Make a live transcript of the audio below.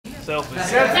Selfie.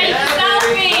 Take a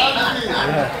selfie!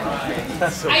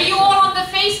 Are you all on the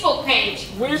Facebook page?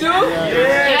 We do?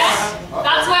 Yes.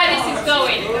 That's where this is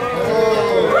going.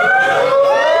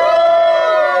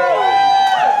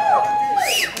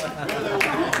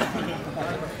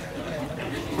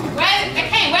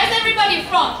 Where's everybody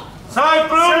from?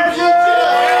 Cyprus!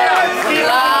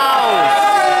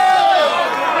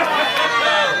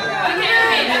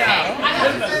 Okay.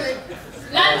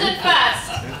 London first.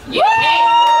 UK.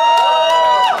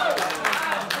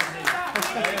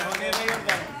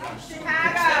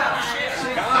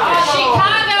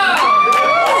 Chicago.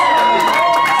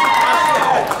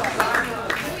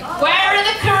 Where are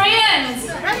the Koreans?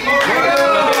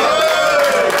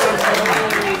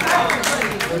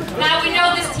 Now we know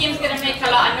this team's going to make a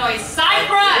lot of noise.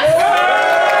 Cyprus.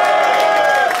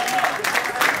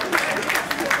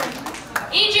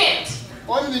 Egypt.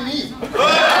 Only me.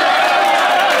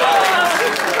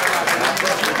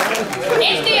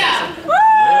 India.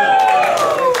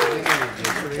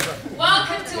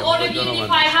 Welcome to all of you. If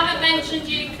I haven't mentioned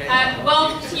you,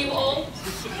 welcome to you all.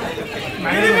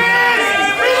 China.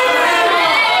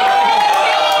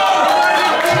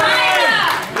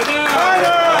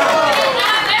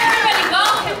 Everybody,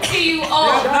 welcome to you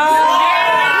all.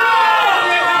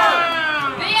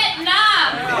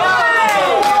 Vietnam.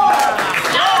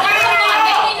 Now, come on,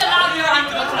 they need a louder round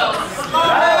of applause.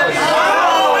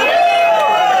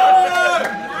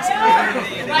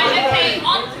 Right, okay,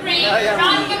 on three,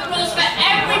 round of applause for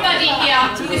everybody here.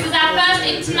 This is our first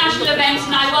international event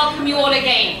and I welcome you all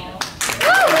again.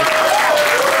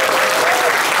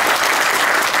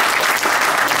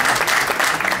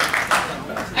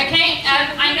 Okay,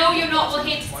 I know you're not all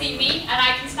here to see me and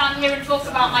I can stand here and talk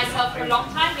about myself for a long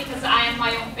time because I am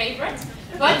my own favourite.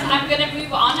 But I'm going to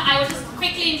move on. I will just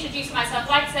quickly introduce myself.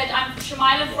 Like I said, I'm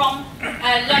Shamila from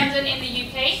London in the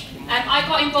UK. I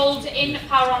got involved in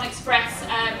Power On Express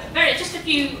just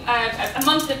a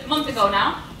month ago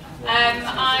now.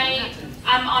 I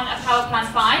am on a Power Plan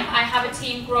 5. I have a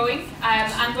team growing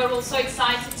and we're also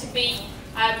excited to be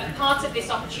part of this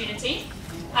opportunity.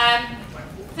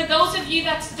 For those of you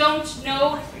that don't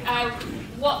know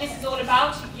what this is all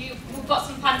about, we've got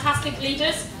some fantastic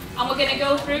leaders and we're going to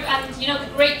go through, and you know the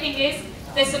great thing is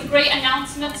there's some great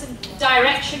announcements and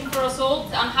direction for us all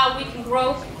on how we can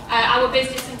grow our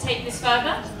business and take this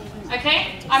further.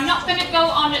 Okay, I'm not going to go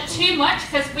on too much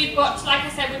because we've got, like I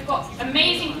said, we've got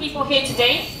amazing people here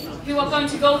today who are going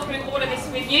to go through all of this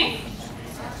with you.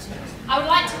 I would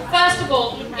like to first of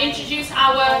all introduce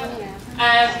our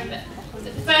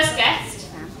first guest.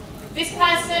 This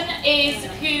person is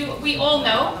who we all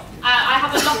know. I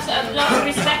have a lot of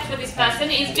respect for this person.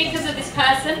 It is because of this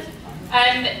person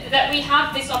that we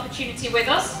have this opportunity with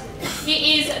us.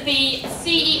 He is the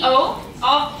CEO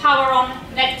of Power On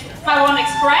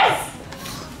Express.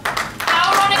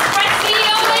 Power On Express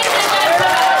CEO, ladies and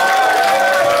gentlemen.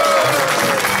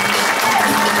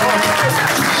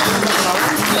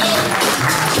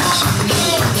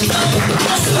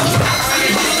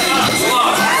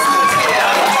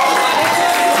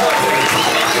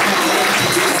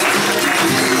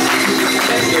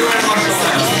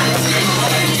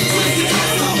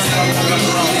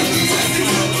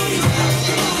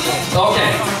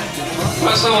 Okay,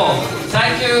 first of all,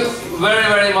 thank you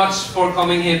very much for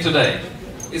coming here today.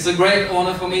 It's a great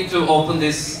honor for me to open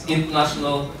this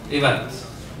international event.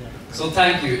 So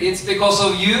thank you. It's because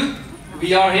of you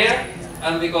we are here,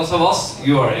 and because of us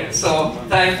you are here. So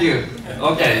thank you.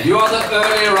 Okay, you are the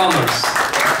early runners.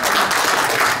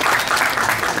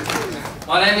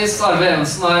 My name is Arve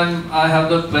Evensen. I have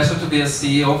the pleasure to be a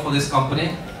CEO for this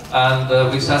company, and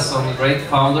which has some great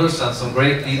founders and some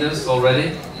great leaders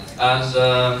already. And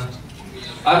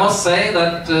I must say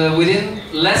that within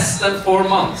less than 4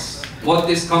 months, what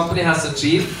this company has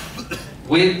achieved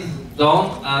with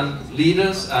Don and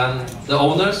leaders and the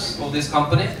owners of this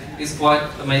company is quite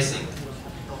amazing.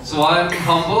 So I'm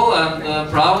humble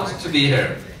and proud to be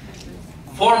here.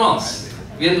 4 months.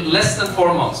 In less than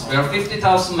 4 months. We are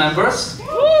 50,000 members.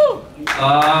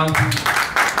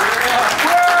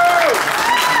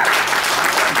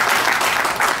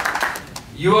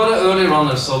 You are the early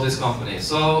runners of this company,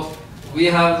 so we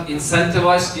have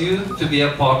incentivized you to be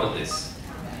a part of this.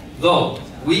 Though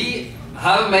we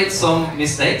have made some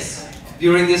mistakes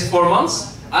during these 4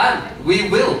 months, and we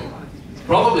will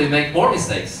probably make more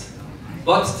mistakes.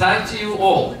 But thanks to you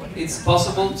all, it's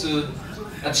possible to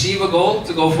achieve a goal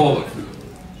to go forward.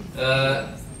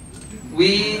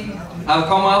 We have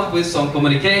come out with some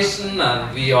communication,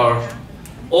 and we are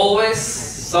always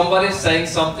somebody saying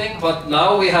something, but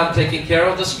now we have taken care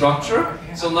of the structure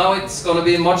So now it's going to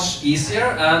be much easier,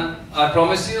 and I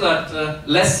promise you that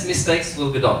less mistakes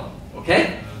will be done.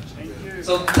 Okay?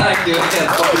 So thank you again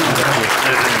for being here.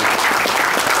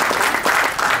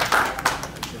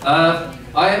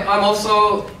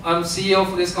 I'm CEO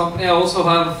for this company. I also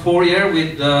have a 4-year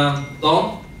with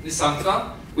Don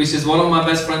Nisanka, which is one of my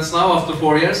best friends now after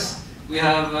 4 years. We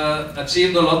have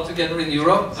achieved a lot together in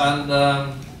Europe, and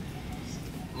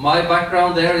my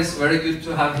background there is very good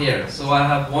to have here. So I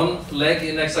have one leg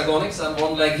in Hexagonics and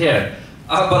one leg here.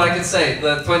 But I can say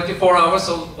the 24 hours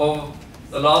of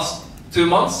the last 2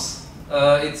 months,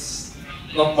 it's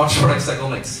not much for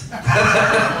Hexagonics.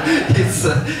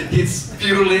 It's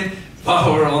purely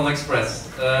power on Express.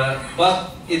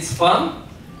 But it's fun,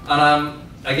 and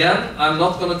I'm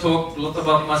not going to talk a lot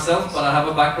about myself, but I have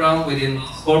a background within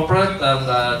corporate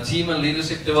and team and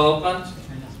leadership development.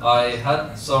 I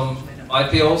had some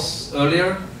IPOs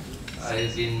earlier.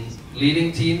 I've been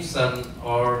leading teams and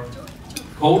or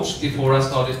coach before I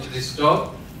started this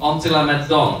job, until I met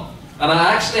Don. And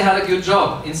I actually had a good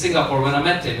job in Singapore when I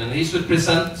met him, and he should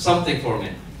present something for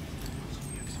me.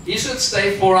 He should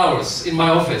stay 4 hours in my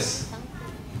office.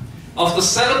 After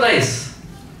 7 days,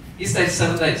 he stayed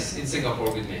 7 days in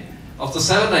Singapore with me. After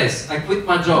 7 days, I quit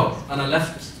my job and I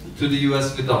left to the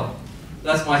US with Don.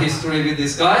 That's my history with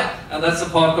this guy, and that's a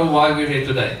part of why we're here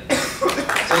today. So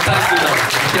thank you, Don.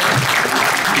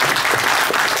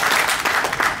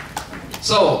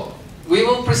 So, we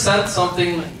will present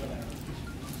something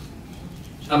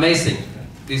amazing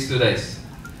these 2 days.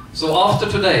 So after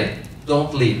today,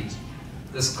 don't leave.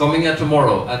 There's coming a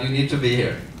tomorrow, and you need to be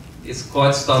here. It's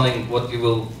quite stunning what you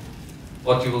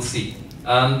will see.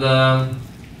 And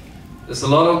there's a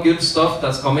lot of good stuff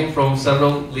that's coming from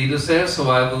several leaders here, so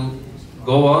I will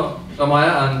go on,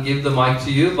 Shamaya, and give the mic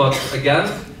to you. But again,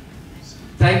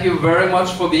 thank you very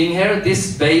much for being here.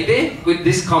 This baby, with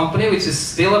this company, which is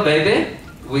still a baby,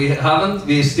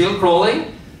 we're still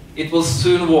crawling. It will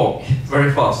soon walk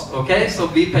very fast, okay? So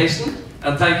be patient,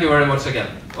 and thank you very much again,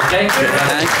 okay?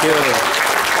 Thank you.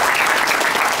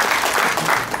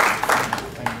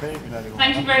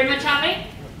 Thank you very much, Avi.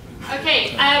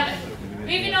 Okay,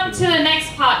 moving on to the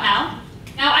next part now.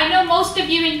 Now, I know most of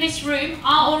you in this room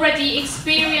are already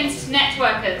experienced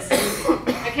networkers,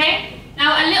 okay?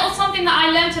 Now, a little something that I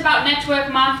learned about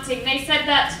network marketing, they said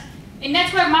that in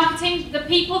network marketing, the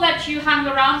people that you hang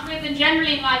around with, and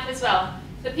generally in life as well,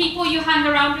 the people you hang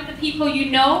around with, the people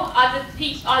you know,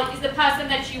 is the person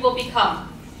that you will become.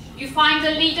 You find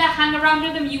a leader, hang around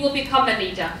with them, you will become a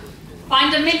leader.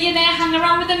 Find a millionaire, hang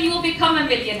around with them, you will become a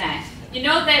millionaire. You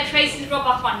know, their traces rub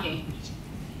off on you.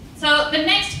 So the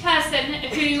next person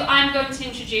who I'm going to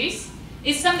introduce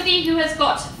is somebody who has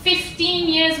got 15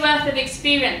 years worth of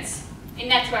experience in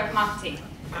network marketing.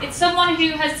 It's someone who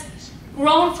has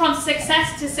grown from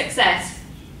success to success.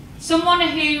 Someone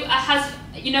who has,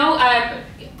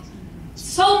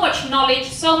 so much knowledge,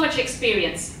 so much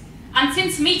experience. And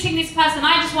since meeting this person,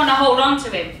 I just want to hold on to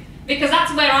him, because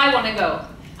that's where I want to go.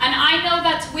 And I know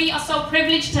that we are so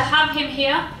privileged to have him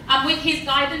here, and with his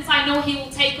guidance, I know he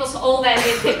will take us all there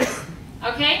with him.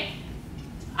 Okay?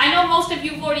 I know most of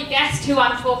you have already guessed who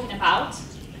I'm talking about.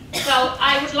 So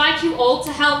I would like you all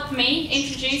to help me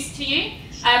introduce to you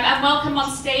and welcome on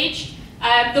stage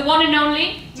the one and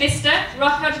only Mr.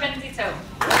 Rocco Benzito.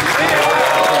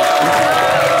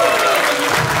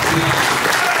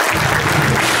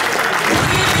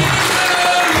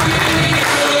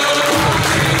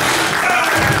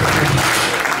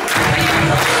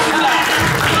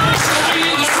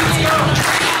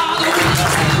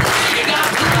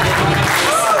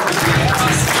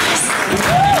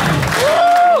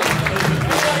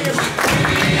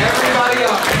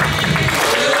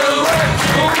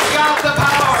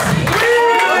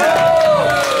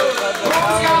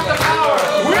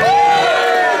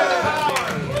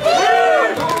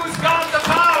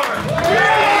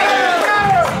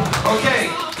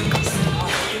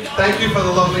 Thank you for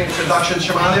the lovely introduction,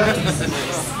 Shamalia.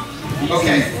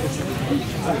 Okay.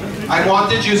 I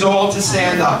wanted you all to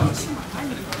stand up.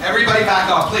 Everybody back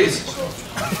up, please.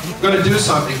 I'm going to do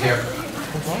something here.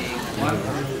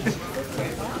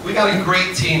 We got a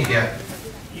great team here.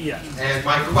 And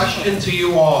my question to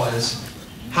you all is,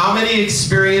 how many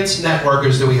experienced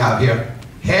networkers do we have here?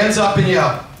 Hands up and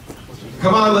yell.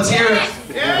 Come on, let's hear it.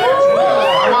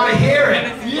 I want to hear it.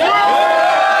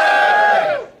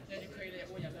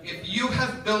 If you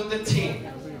have built a team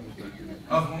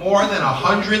of more than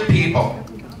 100 people,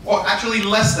 or actually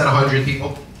less than 100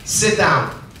 people, sit down.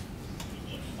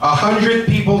 100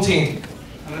 people team.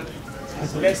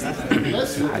 Less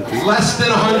than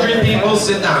 100 people,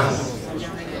 sit down.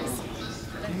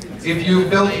 If you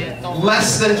built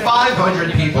less than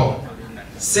 500 people,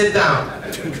 sit down.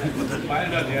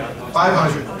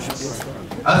 500.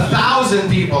 1,000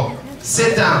 people,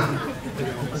 sit down.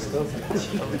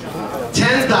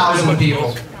 10,000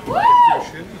 people.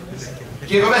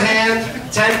 Give them a hand.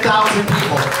 10,000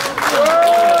 people.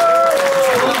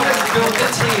 Who has built a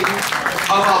team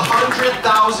of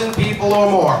 100,000 people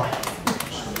or more?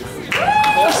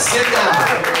 Sit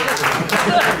down.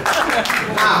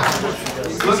 Now,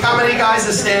 look how many guys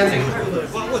are standing.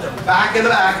 Back in the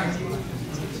back.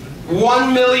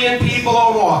 1 million people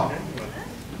or more.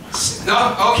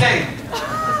 No? Okay.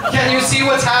 Can you see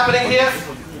what's happening here?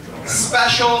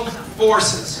 Special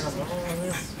forces.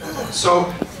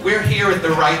 So, we're here at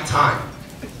the right time.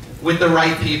 With the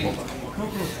right people.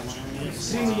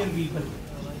 3 million people.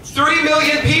 3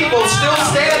 million people still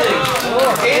standing.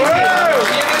 India.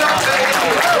 Give it up to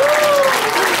India.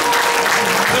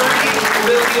 3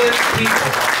 million people.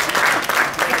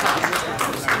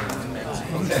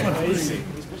 Okay.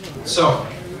 So,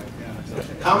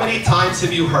 how many times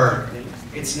have you heard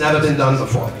it's never been done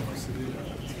before?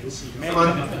 Come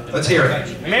on, let's hear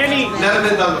it. Many. Never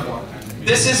been done before.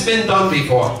 This has been done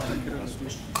before,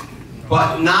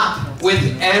 but not with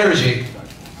energy.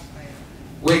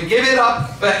 We give it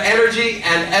up for energy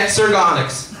and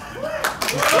Exergonics.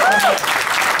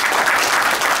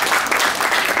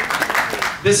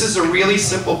 This is a really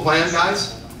simple plan,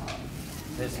 guys.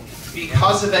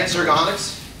 Because of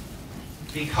Exergonics,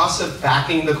 because of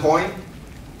backing the coin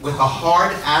with a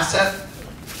hard asset,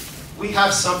 we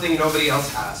have something nobody else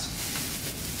has.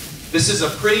 This is a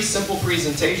pretty simple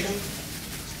presentation.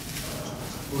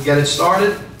 We'll get it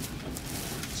started.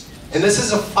 And this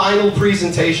is a final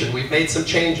presentation. We've made some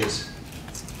changes.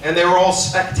 And they were all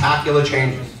spectacular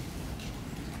changes.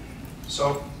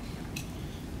 So,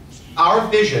 our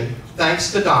vision,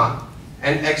 thanks to Don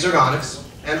and Exergonics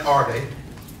and Arbe,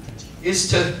 is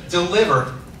to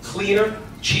deliver cleaner,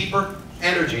 cheaper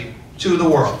energy to the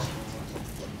world.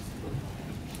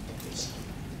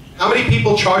 How many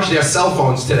people charge their cell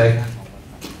phones today?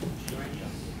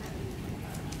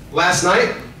 Last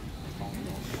night?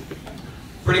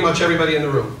 Pretty much everybody in the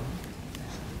room.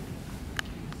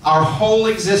 Our whole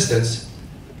existence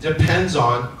depends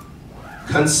on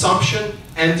consumption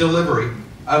and delivery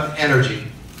of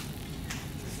energy.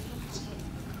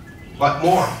 But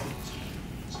more.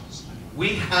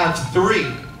 We have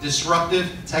 3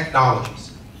 disruptive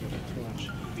technologies.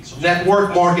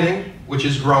 Network marketing, which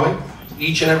is growing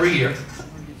each and every year.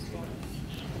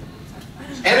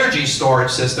 Energy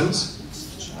storage systems.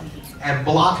 And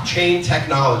blockchain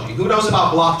technology. Who knows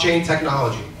about blockchain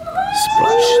technology?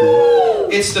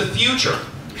 It's the future.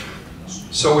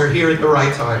 So we're here at the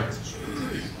right time.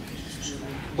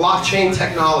 Blockchain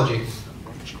technology.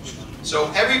 So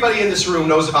everybody in this room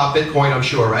knows about Bitcoin, I'm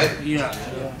sure, right? Yeah.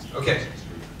 Okay.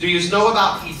 Do you know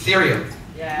about Ethereum?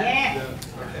 Yeah.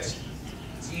 Okay.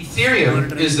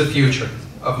 Ethereum is the future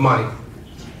of money.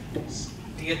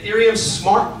 The Ethereum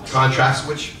smart contracts,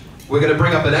 which we're going to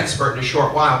bring up an expert in a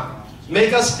short while,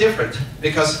 make us different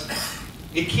because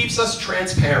it keeps us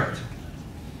transparent.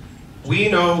 We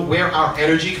know where our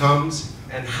energy comes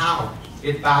and how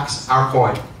it backs our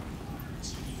coin.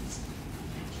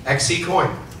 XC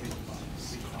Coin.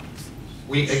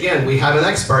 We have an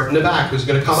expert in the back who's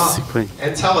going to come up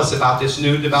and tell us about this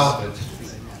new development.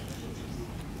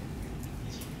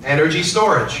 Energy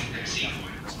storage.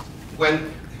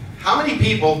 How many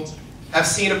people have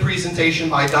seen a presentation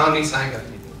by Don Nisanga?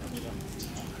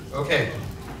 Okay,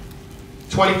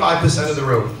 25% of the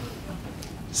room.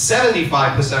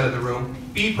 75% of the room,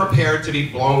 be prepared to be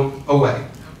blown away.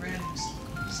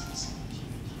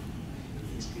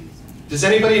 Does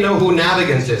anybody know who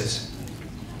Navigant is?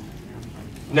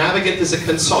 Navigant is a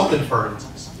consultant firm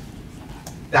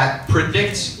that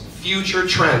predicts future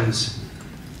trends.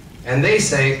 And they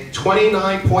say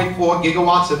 29.4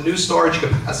 gigawatts of new storage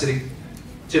capacity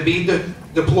to be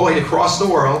deployed across the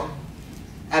world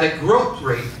at a growth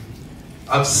rate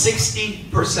of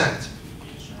 60%.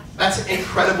 That's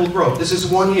incredible growth. This is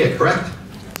 1 year, correct?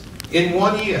 In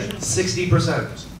 1 year, 60%.